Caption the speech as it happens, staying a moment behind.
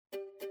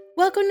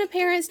Welcome to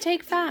Parents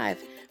Take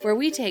 5, where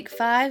we take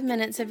 5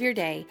 minutes of your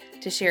day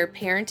to share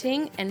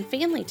parenting and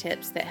family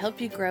tips that help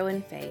you grow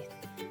in faith.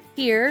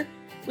 Here,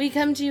 we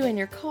come to you in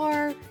your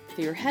car,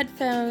 through your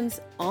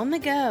headphones, on the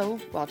go,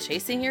 while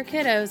chasing your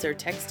kiddos or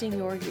texting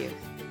your youth.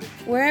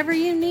 Wherever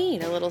you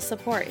need a little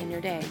support in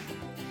your day.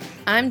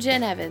 I'm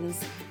Jen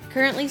Evans,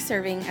 currently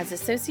serving as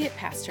Associate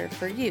Pastor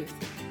for Youth,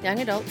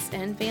 Young Adults,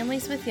 and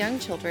Families with Young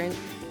Children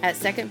at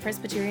Second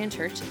Presbyterian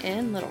Church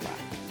in Little Rock,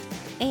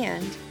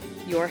 and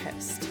your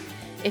host.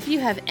 If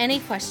you have any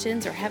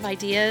questions or have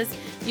ideas,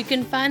 you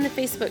can find the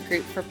Facebook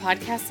group for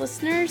podcast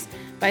listeners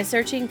by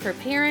searching for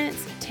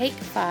Parents Take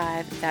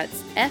 5,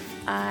 that's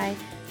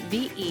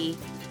F-I-V-E,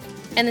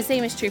 and the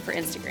same is true for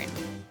Instagram.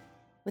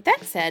 With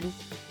that said,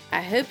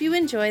 I hope you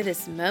enjoy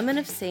this moment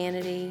of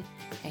sanity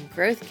and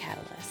growth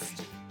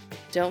catalyst.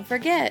 Don't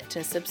forget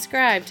to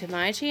subscribe to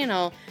my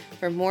channel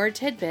for more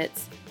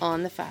tidbits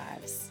on the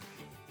fives.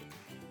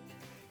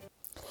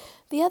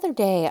 The other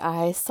day,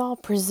 I saw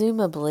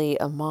presumably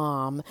a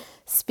mom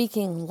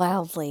speaking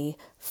loudly,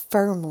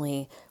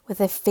 firmly,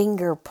 with a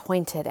finger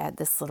pointed at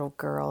this little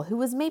girl who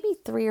was maybe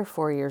 3 or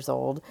 4 years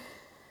old.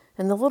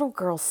 And the little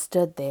girl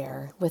stood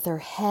there with her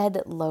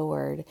head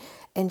lowered,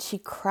 and she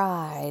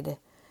cried,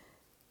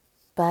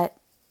 but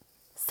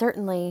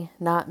certainly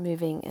not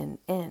moving an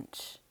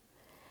inch,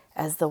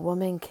 as the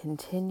woman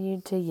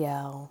continued to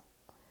yell.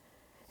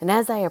 And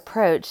as I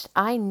approached,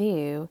 I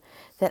knew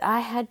that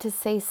I had to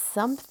say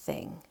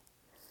something.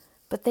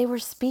 But they were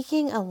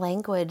speaking a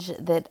language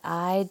that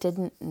I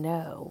didn't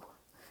know.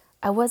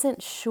 I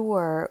wasn't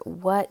sure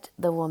what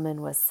the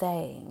woman was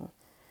saying.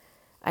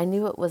 I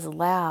knew it was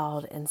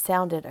loud and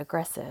sounded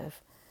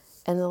aggressive,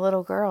 and the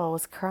little girl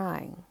was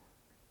crying.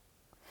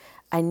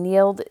 I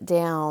kneeled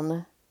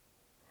down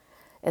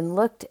and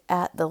looked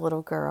at the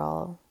little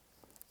girl.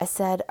 I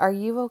said, "Are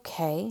you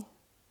okay?"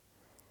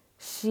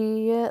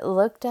 She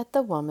looked at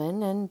the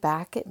woman and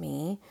back at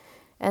me,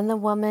 and the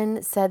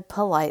woman said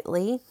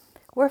politely,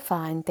 "We're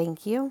fine,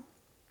 thank you."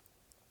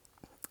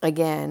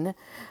 Again,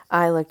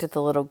 I looked at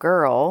the little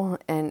girl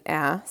and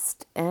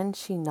asked, and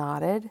she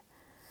nodded.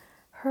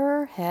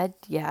 Her head,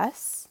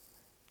 yes,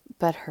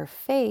 but her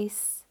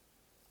face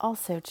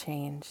also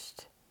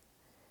changed.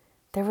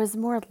 There was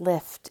more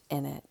lift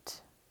in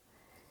it.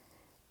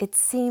 It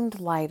seemed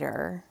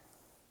lighter.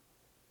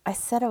 I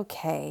said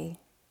okay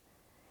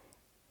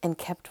and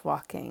kept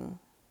walking.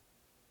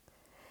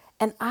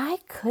 And I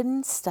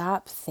couldn't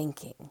stop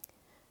thinking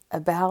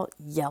about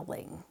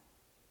yelling,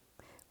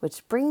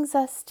 which brings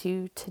us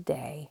to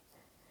today.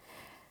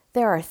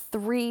 There are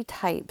 3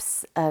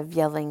 types of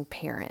yelling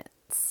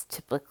parents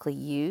typically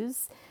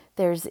use.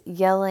 There's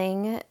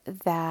yelling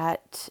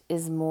that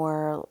is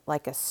more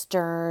like a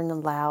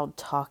stern, loud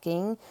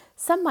talking.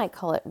 Some might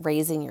call it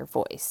raising your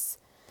voice.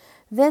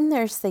 Then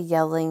there's the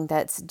yelling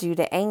that's due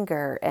to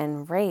anger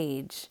and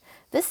rage.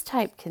 This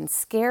type can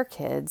scare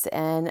kids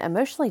and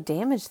emotionally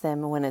damage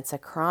them when it's a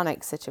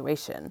chronic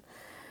situation.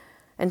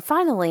 And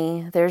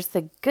finally, there's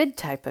the good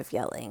type of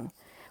yelling,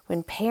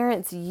 when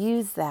parents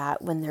use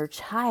that when their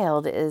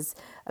child is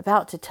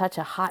about to touch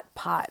a hot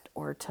pot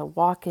or to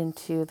walk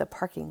into the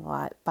parking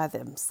lot by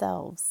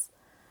themselves.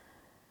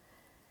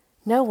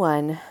 No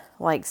one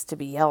likes to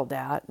be yelled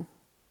at.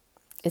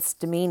 It's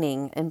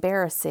demeaning,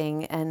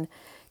 embarrassing, and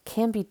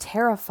can be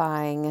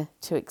terrifying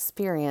to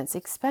experience,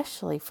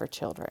 especially for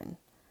children.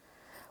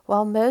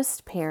 While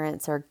most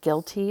parents are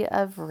guilty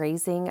of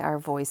raising our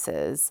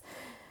voices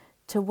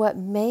to what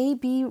may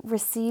be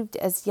received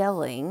as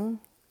yelling,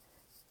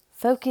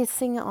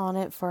 focusing on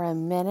it for a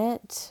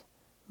minute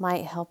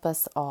might help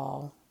us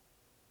all.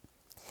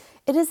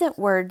 It isn't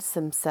words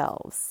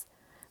themselves,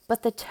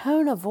 but the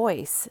tone of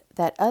voice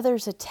that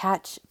others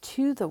attach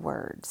to the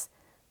words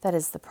that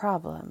is the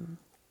problem.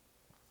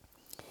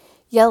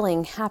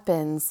 Yelling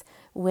happens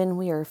when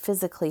we are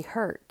physically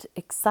hurt,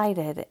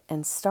 excited,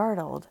 and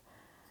startled,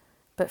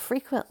 but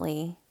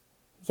frequently,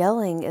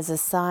 yelling is a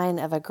sign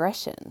of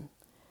aggression.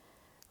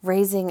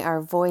 Raising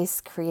our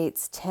voice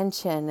creates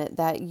tension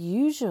that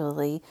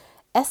usually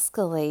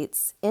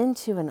escalates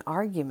into an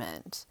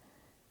argument.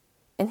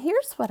 And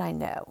here's what I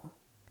know.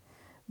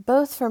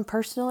 Both from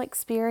personal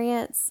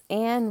experience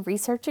and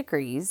research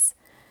agrees,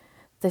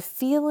 the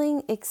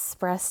feeling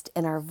expressed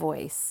in our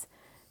voice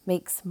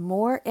makes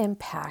more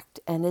impact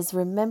and is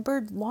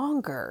remembered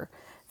longer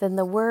than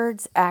the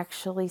words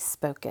actually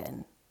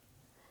spoken.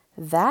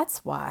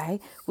 That's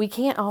why we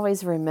can't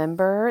always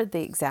remember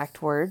the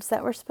exact words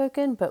that were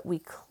spoken, but we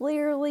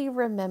clearly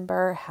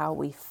remember how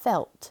we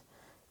felt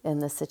in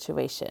the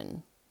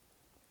situation.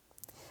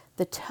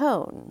 The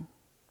tone,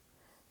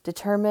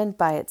 determined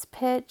by its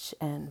pitch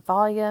and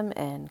volume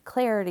and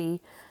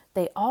clarity,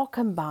 they all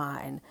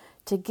combine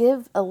to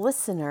give a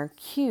listener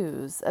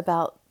cues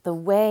about the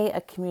way a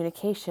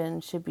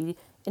communication should be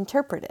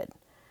interpreted,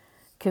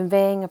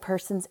 conveying a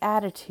person's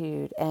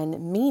attitude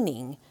and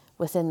meaning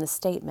within the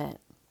statement.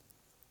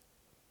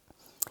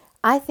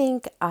 I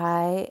think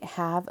I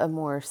have a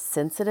more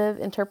sensitive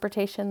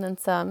interpretation than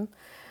some.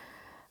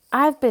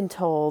 I've been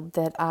told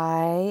that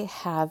I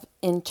have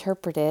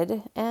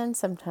interpreted and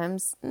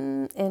sometimes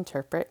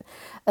interpret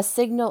a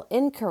signal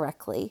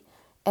incorrectly,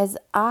 as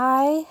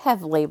I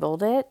have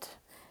labeled it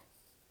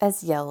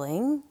as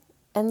yelling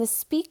and the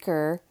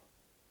speaker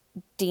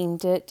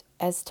deemed it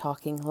as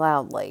talking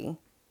loudly.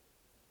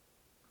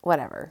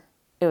 Whatever,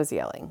 it was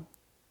yelling.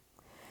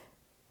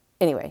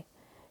 Anyway,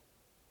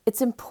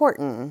 it's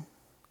important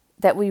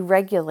that we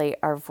regulate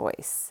our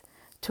voice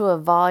to a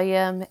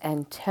volume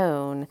and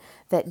tone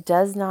that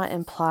does not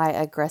imply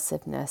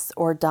aggressiveness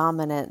or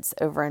dominance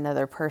over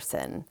another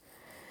person.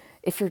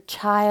 If your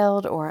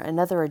child or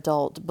another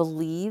adult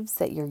believes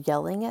that you're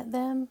yelling at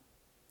them,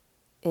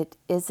 it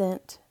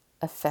isn't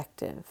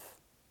effective.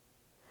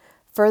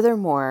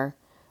 Furthermore,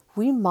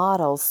 we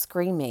model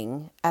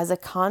screaming as a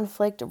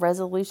conflict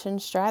resolution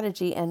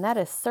strategy, and that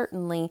is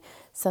certainly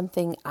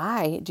something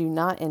I do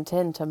not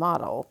intend to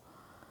model.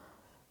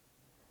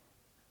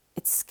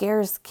 It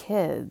scares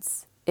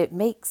kids. It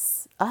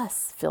makes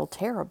us feel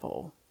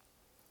terrible.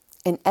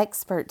 And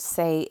experts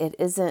say it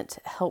isn't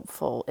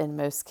helpful in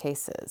most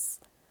cases.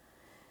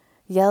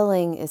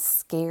 Yelling is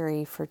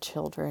scary for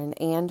children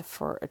and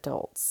for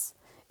adults.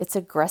 It's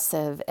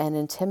aggressive and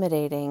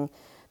intimidating.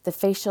 The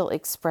facial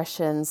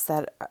expressions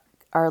that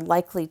are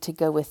likely to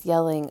go with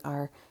yelling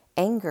are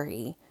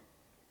angry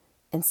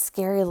and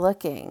scary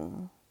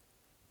looking.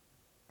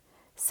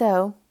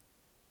 So,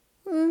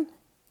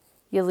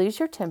 you lose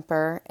your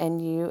temper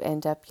and you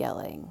end up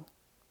yelling.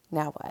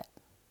 Now what?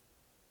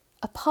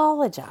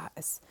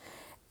 Apologize.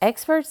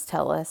 Experts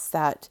tell us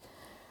that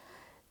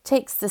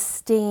takes the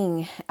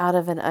sting out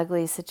of an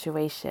ugly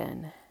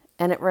situation,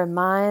 and it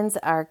reminds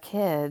our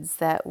kids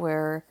that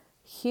we're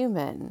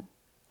human.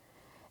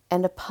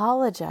 And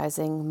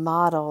apologizing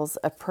models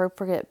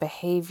appropriate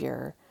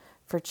behavior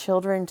for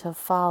children to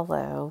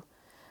follow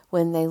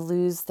when they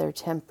lose their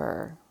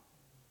temper.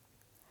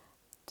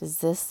 Does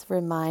this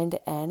remind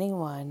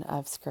anyone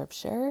of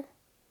Scripture?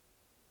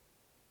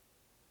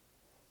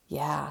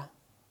 Yeah.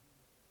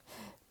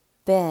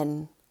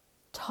 Ben,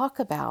 talk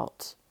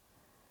about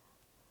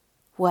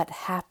what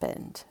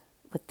happened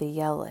with the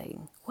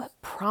yelling, what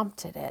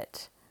prompted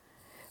it.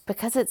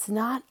 Because it's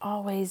not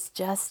always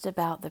just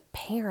about the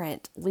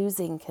parent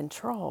losing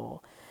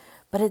control,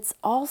 but it's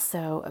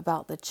also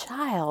about the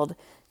child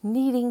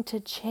needing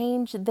to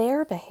change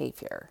their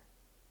behavior.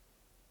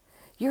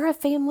 You're a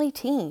family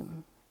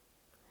team.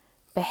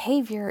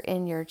 Behavior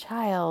in your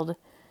child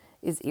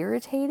is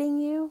irritating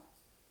you?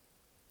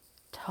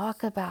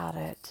 Talk about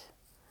it.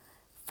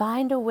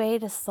 Find a way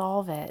to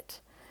solve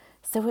it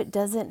so it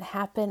doesn't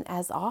happen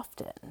as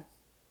often.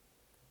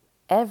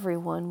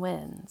 Everyone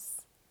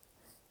wins.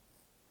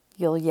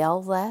 You'll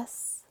yell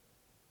less,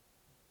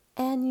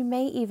 and you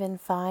may even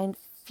find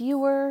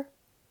fewer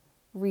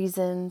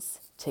reasons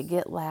to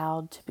get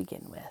loud to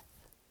begin with.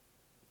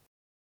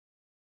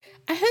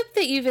 I hope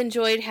that you've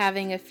enjoyed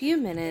having a few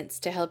minutes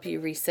to help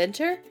you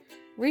recenter,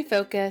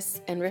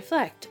 refocus, and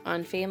reflect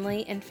on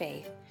family and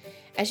faith.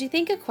 As you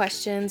think of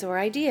questions or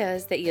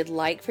ideas that you'd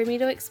like for me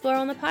to explore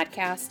on the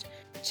podcast,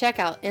 check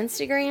out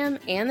Instagram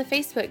and the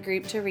Facebook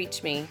group to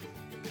reach me.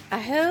 I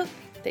hope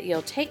that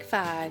you'll take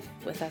 5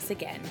 with us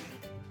again.